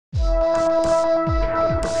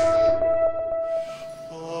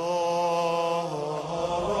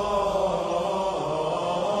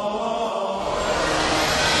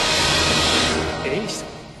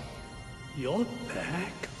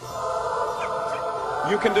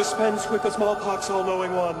You can dispense with the smallpox,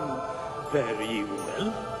 all-knowing one. Very well.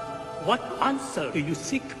 What answer do you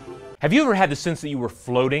seek? Have you ever had the sense that you were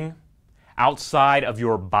floating outside of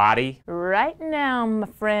your body? Right now, my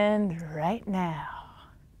friend, right now.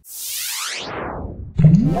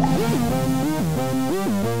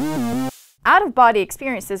 Out-of-body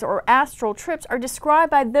experiences, or astral trips, are described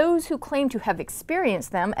by those who claim to have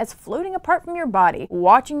experienced them as floating apart from your body,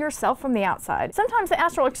 watching yourself from the outside. Sometimes the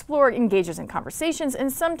astral explorer engages in conversations,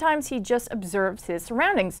 and sometimes he just observes his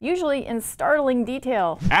surroundings, usually in startling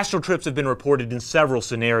detail. Astral trips have been reported in several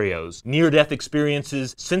scenarios: near-death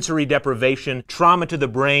experiences, sensory deprivation, trauma to the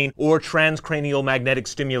brain, or transcranial magnetic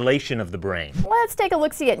stimulation of the brain. Let's take a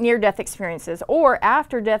look-see at near-death experiences, or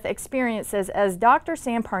after-death experiences as Dr.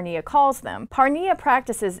 Sam Parnia calls them. Parnia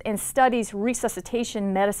practices and studies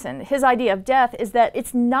resuscitation medicine. His idea of death is that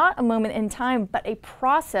it's not a moment in time, but a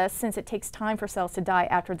process, since it takes time for cells to die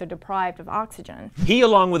after they're deprived of oxygen. He,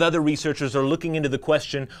 along with other researchers, are looking into the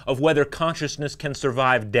question of whether consciousness can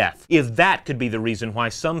survive death. If that could be the reason why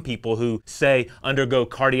some people who, say, undergo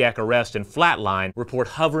cardiac arrest and flatline report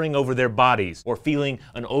hovering over their bodies or feeling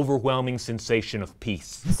an overwhelming sensation of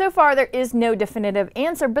peace. So far, there is no definitive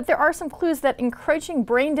answer, but there are some clues that encroaching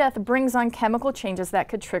brain death brings on chemical changes that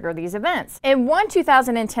could trigger these events. In one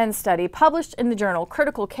 2010 study published in the journal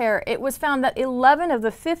Critical Care, it was found that 11 of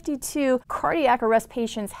the 52 cardiac arrest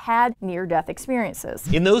patients had near-death experiences.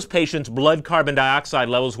 In those patients, blood carbon dioxide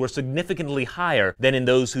levels were significantly higher than in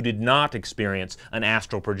those who did not experience an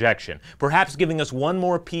astral projection, perhaps giving us one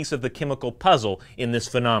more piece of the chemical puzzle in this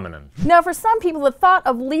phenomenon. Now, for some people, the thought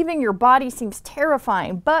of leaving your body seems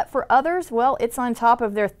terrifying, but for others, well, it's on top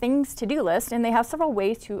of their things-to-do list, and they have several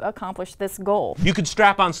ways to accomplish this goal. You could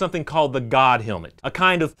strap on something called the God helmet, a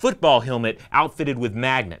kind of football helmet outfitted with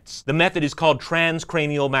magnets. The method is called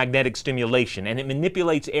transcranial magnetic stimulation, and it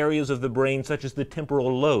manipulates areas of the brain such as the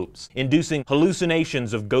temporal lobes, inducing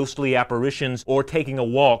hallucinations of ghostly apparitions or taking a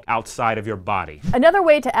walk outside of your body. Another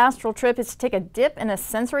way to astral trip is to take a dip in a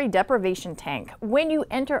sensory deprivation tank. When you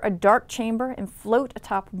enter a dark chamber and float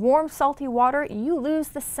atop warm, salty water, you lose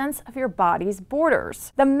the sense of your body's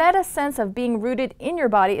borders. The meta sense of being rooted in your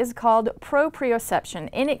body is called proprioception,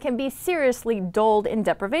 and it can be seriously dulled in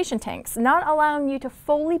deprivation tanks, not allowing you to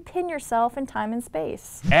fully pin yourself in time and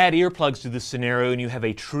space. Add earplugs to this scenario and you have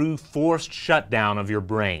a true forced shutdown of your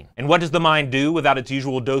brain. And what does the mind do without its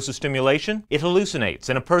usual dose of stimulation? It hallucinates,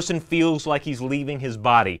 and a person feels like he's leaving his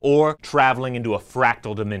body or traveling into a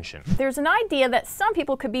fractal dimension. There's an idea that some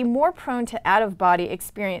people could be more prone to out-of-body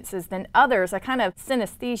experiences than others, a kind of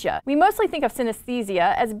synesthesia. We mostly think of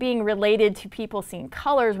synesthesia as being related to people seeing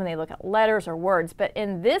colors when they look at letters or words, but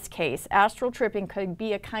in this case, astral tripping could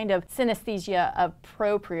be a kind of synesthesia of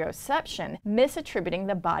proprioception, misattributing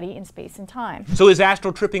the body in space and time. So is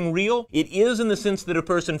astral tripping real? It is, in the sense that a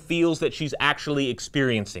person feels that she's actually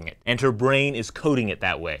experiencing it, and her brain is coding it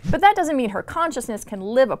that way. But that doesn't mean her consciousness can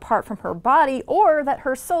live apart from her body, or that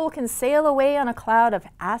her soul can sail away on a cloud of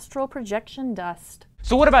astral projection dust.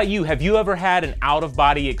 So what about you? Have you ever had an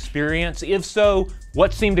out-of-body experience? If so,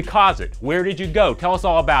 what seemed to cause it? Where did you go? Tell us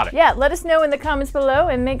all about it. Yeah, let us know in the comments below,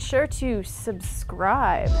 and make sure to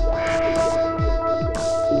subscribe.